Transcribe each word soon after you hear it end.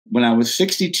when I was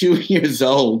 62 years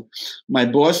old, my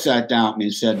boss sat down with me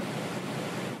and said,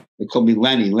 they called me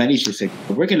Lenny. Lenny, she said,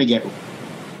 we're going to get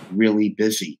really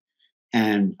busy.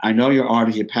 And I know your art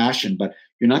is your passion, but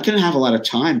you're not going to have a lot of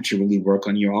time to really work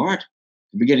on your art.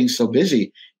 We're getting so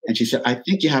busy. And she said, I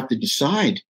think you have to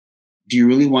decide, do you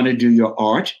really want to do your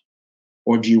art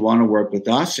or do you want to work with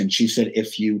us? And she said,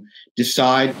 if you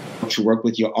decide to work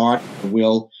with your art,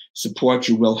 we'll support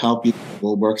you, we'll help you,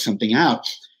 we'll work something out.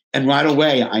 And right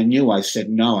away, I said,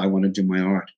 no, I want to do my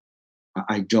art.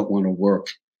 I don't want to work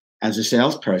as a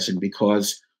salesperson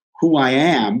because who I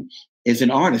am is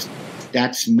an artist.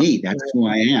 That's me. That's who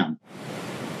I am.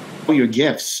 Your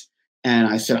gifts. And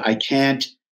I said, I can't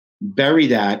bury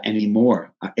that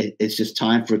anymore. It's just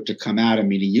time for it to come out of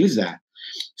me to use that.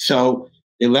 So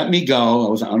they let me go. I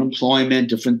was on unemployment.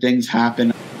 Different things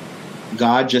happened.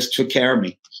 God just took care of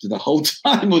me. So the whole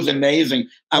time was amazing.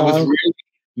 I was really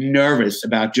nervous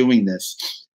about doing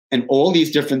this. And all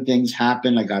these different things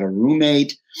happened. I got a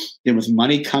roommate. There was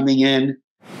money coming in.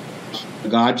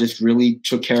 God just really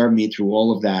took care of me through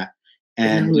all of that.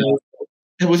 And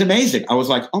it was amazing. I was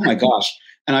like, oh my gosh.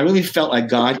 And I really felt like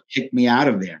God kicked me out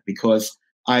of there because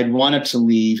I'd wanted to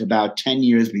leave about 10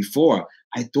 years before.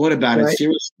 I thought about it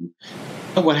seriously.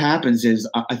 But what happens is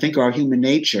I think our human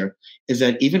nature is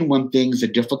that even when things are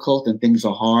difficult and things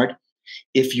are hard,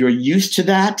 if you're used to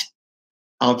that,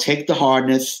 I'll take the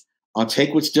hardness, I'll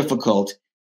take what's difficult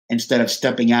instead of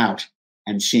stepping out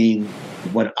and seeing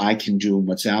what I can do and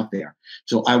what's out there.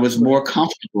 So I was more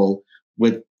comfortable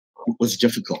with what was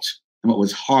difficult and what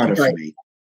was harder for me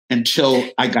until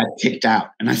I got kicked out.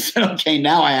 And I said, okay,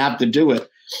 now I have to do it.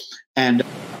 And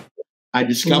I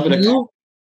discovered a company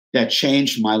that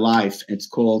changed my life. It's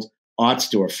called Art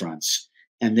Storefronts.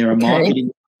 And they're a marketing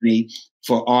company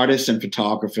for artists and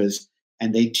photographers.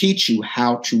 And they teach you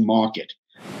how to market.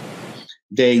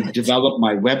 They developed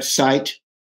my website,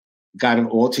 got it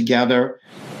all together.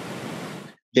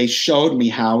 They showed me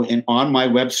how on my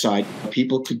website,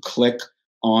 people could click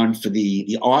on for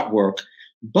the artwork,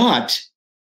 but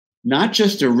not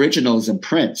just originals and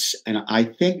prints. And I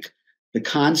think the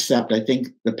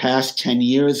past 10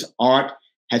 years, art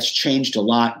has changed a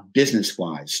lot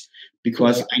business-wise,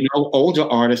 because I know older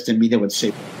artists than me that would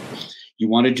say, you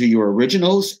want to do your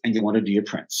originals and you want to do your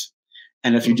prints.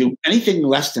 And if you do anything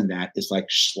less than that, it's like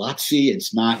schlotzy.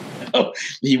 It's not,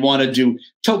 you want to do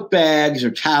tote bags or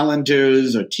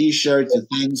calendars or T-shirts or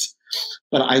things.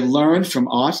 But I learned from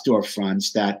Art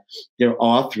Storefronts that there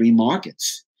are three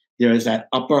markets. There is that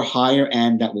upper, higher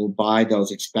end that will buy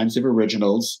those expensive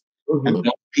originals, and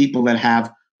those people that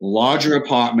have larger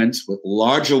apartments with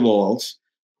larger walls.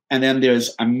 And then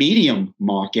there's a medium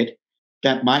market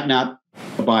that might not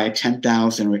buy a $10,000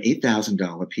 or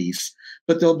 $8,000 piece,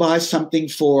 but they'll buy something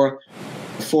for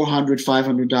 $400,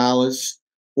 $500,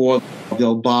 or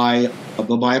they'll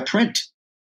buy a print.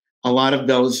 A lot of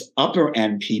those upper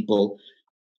end people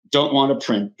don't want a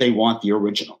print; they want the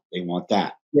original. They want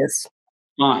that. Yes,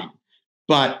 fine.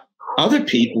 But other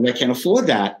people that can afford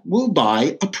that will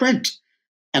buy a print,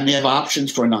 and they have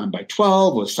options for a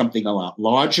 9x12 or something a lot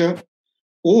larger.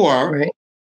 Or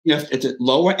if it's at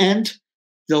lower end,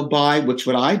 they'll buy, which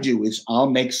what I do is I'll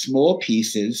make small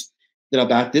pieces that are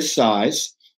about this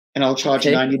size, and I'll charge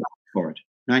 $90 for it,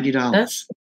 $90.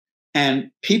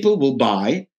 And people will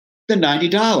buy the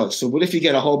 $90. So what if you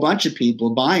get a whole bunch of people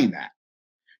buying that?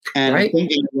 And the thing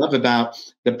I love about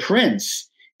the prints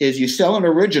is you sell an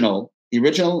original, the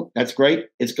original, that's great,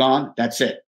 it's gone, that's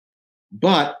it.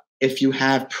 But if you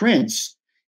have prints,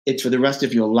 it's for the rest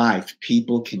of your life.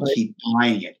 People can keep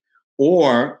buying it.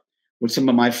 Or what some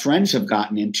of my friends have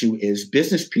gotten into is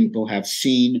business people have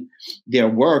seen their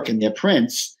work and their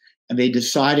prints, and they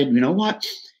decided, you know what,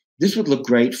 this would look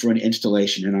great for an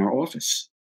installation in our office.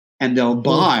 And they'll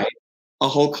buy a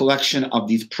whole collection of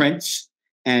these prints.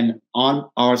 And on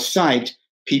our site,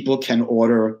 people can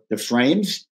order the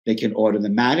frames, they can order the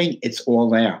matting, it's all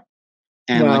there.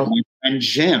 And like my friend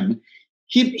Jim,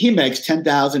 he makes $10,000,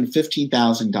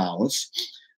 $15,000.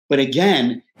 But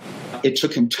again, it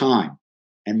took him time.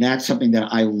 And that's something that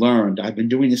I learned. I've been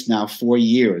doing this now 4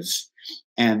 years.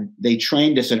 And they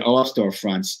trained us at Art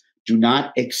Storefronts. Do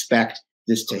not expect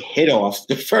this to hit off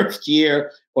the first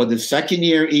year or the second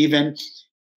year even.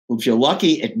 If you're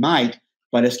lucky, it might,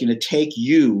 but it's going to take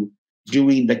you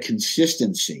doing the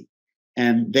consistency.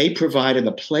 And they provided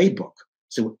a playbook.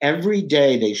 So every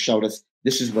day they showed us,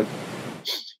 this is what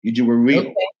you do a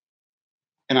reel.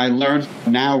 And I learned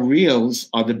now reels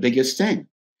are the biggest thing.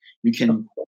 You can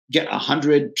get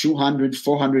 100, 200,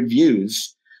 400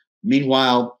 views.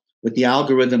 Meanwhile, with the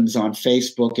algorithms on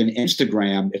Facebook and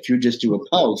Instagram, if you just do a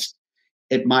post,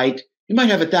 it might You might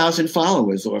have 1,000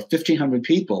 followers or 1,500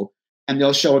 people, and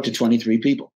they'll show it to 23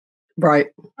 people. Right.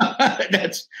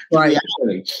 That's the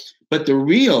reality. But the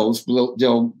reels,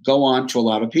 they'll go on to a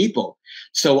lot of people.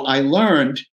 So I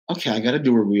learned, okay, I got to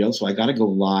do a reel. So I got to go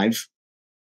live.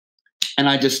 And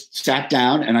I just sat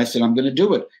down and I said, I'm going to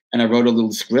do it. And I wrote a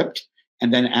little script.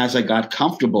 And then as I got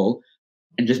comfortable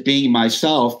and just being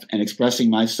myself and expressing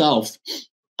myself,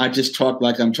 I just talked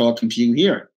like I'm talking to you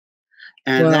here.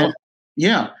 And then,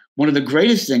 one of the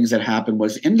greatest things that happened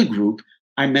was in the group,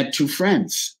 I met 2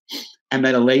 friends. I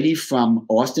met a lady from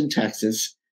Austin,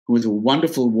 Texas, who was a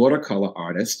wonderful watercolor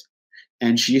artist.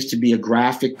 And she used to be a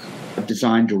graphic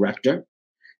design director.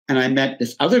 And I met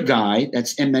this other guy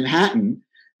that's in Manhattan,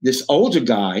 this older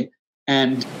guy.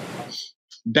 And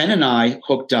Ben and I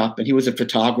hooked up, and he was a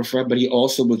photographer, but he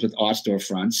also was with Art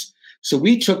Storefronts. So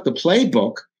we took the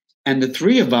playbook, and the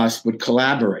 3 of us would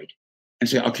collaborate and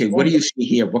say, okay, what do you see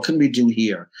here? What can we do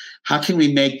here? How can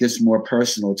we make this more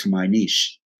personal to my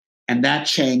niche? And that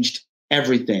changed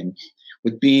everything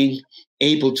with being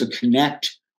able to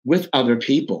connect with other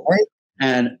people. Right.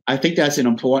 And I think that's an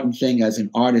important thing as an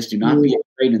artist. Do not be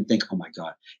afraid and think, oh my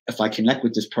God, if I connect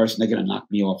with this person, they're going to knock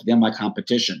me off. They're my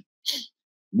competition.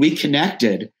 We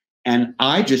connected, and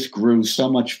I just grew so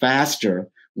much faster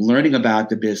learning about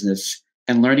the business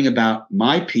and learning about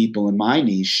my people and my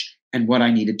niche and what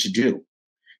I needed to do.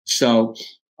 So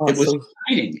It was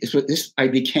exciting. I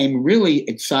became really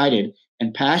excited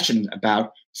and passionate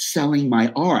about selling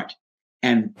my art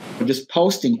and just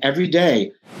posting every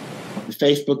day, the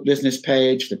Facebook business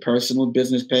page, the personal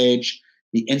business page,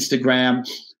 the Instagram,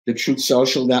 the Truth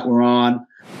Social that we're on.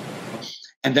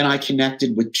 And then I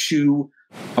connected with 2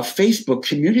 Facebook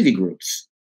community groups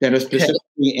that are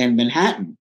specifically in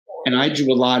Manhattan. And I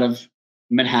do a lot of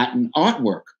Manhattan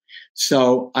artwork.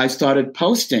 So I started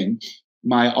posting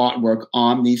my artwork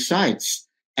on these sites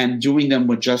and doing them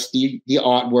with just the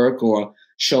artwork or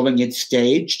showing it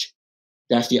staged.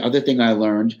 That's the other thing I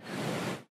learned.